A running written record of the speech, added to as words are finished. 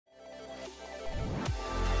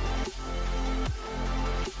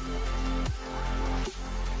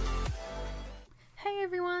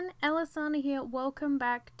Eleesana here. Welcome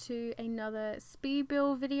back to another speed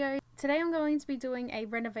build video. Today I'm going to be doing a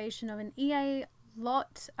renovation of an EA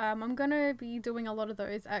lot. I'm going to be doing a lot of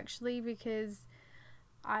those actually because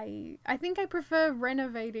I think I prefer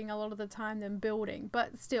renovating a lot of the time than building,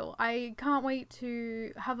 but still I can't wait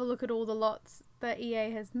to have a look at all the lots that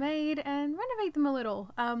EA has made and renovate them a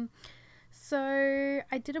little. So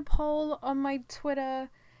I did a poll on my Twitter,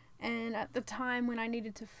 and at the time when I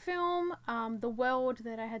needed to film, the world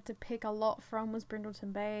that I had to pick a lot from was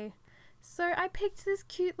Bedlington Bay. So I picked this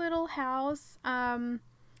cute little house.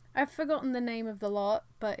 I've forgotten the name of the lot,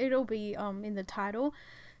 but it'll be in the title.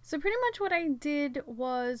 So pretty much what I did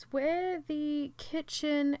was where the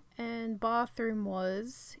kitchen and bathroom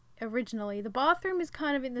was originally. The bathroom is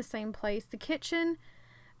kind of in the same place. The kitchen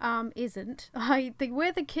isn't.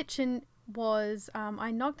 Where the kitchen was,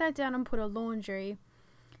 I knocked that down and put a laundry.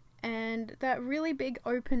 And that really big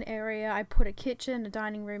open area, I put a kitchen, a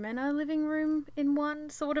dining room, and a living room in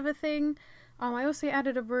one sort of a thing. I also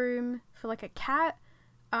added a room for like a cat,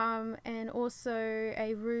 and also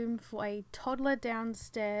a room for a toddler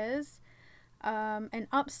downstairs. And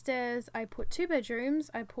upstairs, I put 2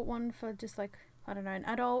 bedrooms. I put one for just like, I don't know, an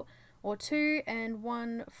adult or 2, and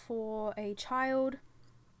one for a child,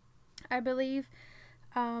 I believe.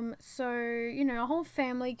 So, you know, a whole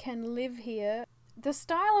family can live here. The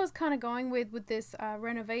style I was kind of going with this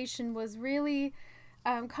renovation was really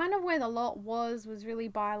kind of where the lot was really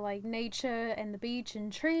by like nature and the beach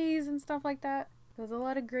and trees and stuff like that. There was a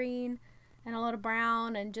lot of green and a lot of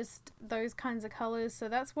brown and just those kinds of colors, so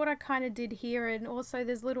that's what I kind of did here. And also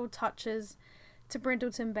there's little touches to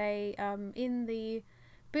Bedlington Bay in the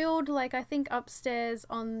build. Like I think upstairs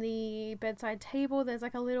on the bedside table there's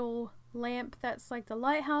like a little lamp that's like the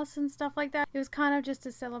lighthouse and stuff like that. It was kind of just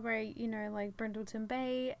to celebrate, you know, like Bedlington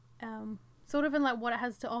Bay, sort of in like what it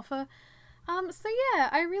has to offer. So yeah,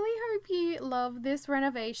 I really hope you love this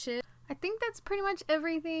renovation. I think that's pretty much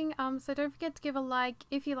everything. So don't forget to give a like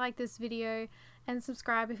if you like this video, and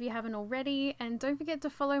subscribe if you haven't already, and don't forget to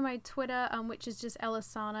follow my Twitter, which is just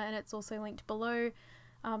Eleesana, and it's also linked below,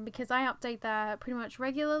 because I update that pretty much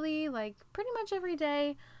regularly, like pretty much every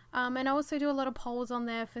day. And I also do a lot of polls on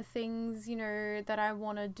there for things, you know, that I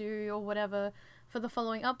want to do or whatever for the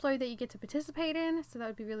following upload that you get to participate in, so that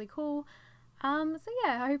would be really cool. So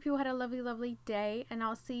yeah, I hope you all had a lovely day, and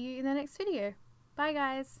I'll see you in the next video. Bye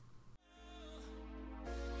guys!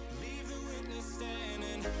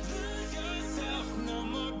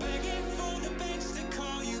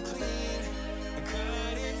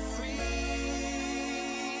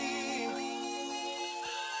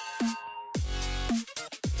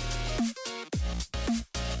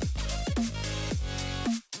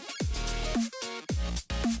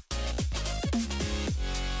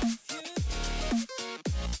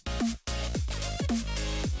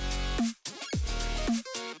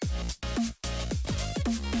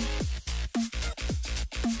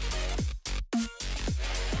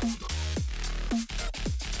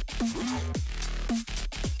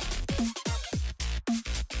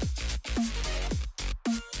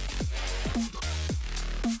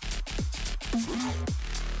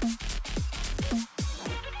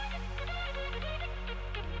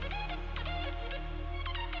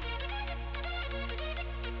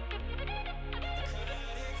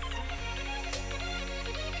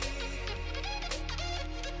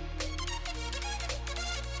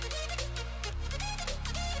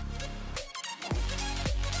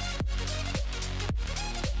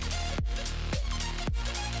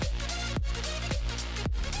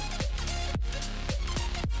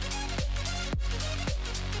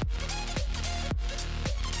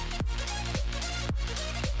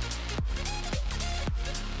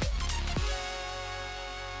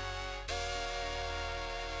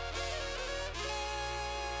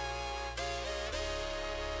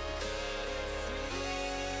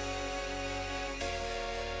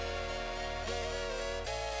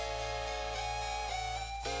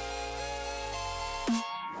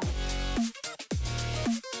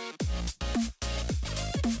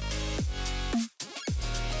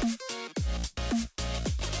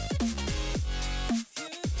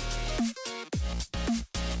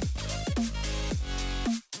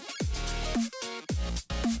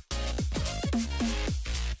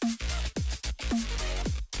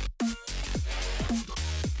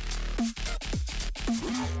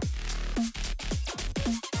 Yeah.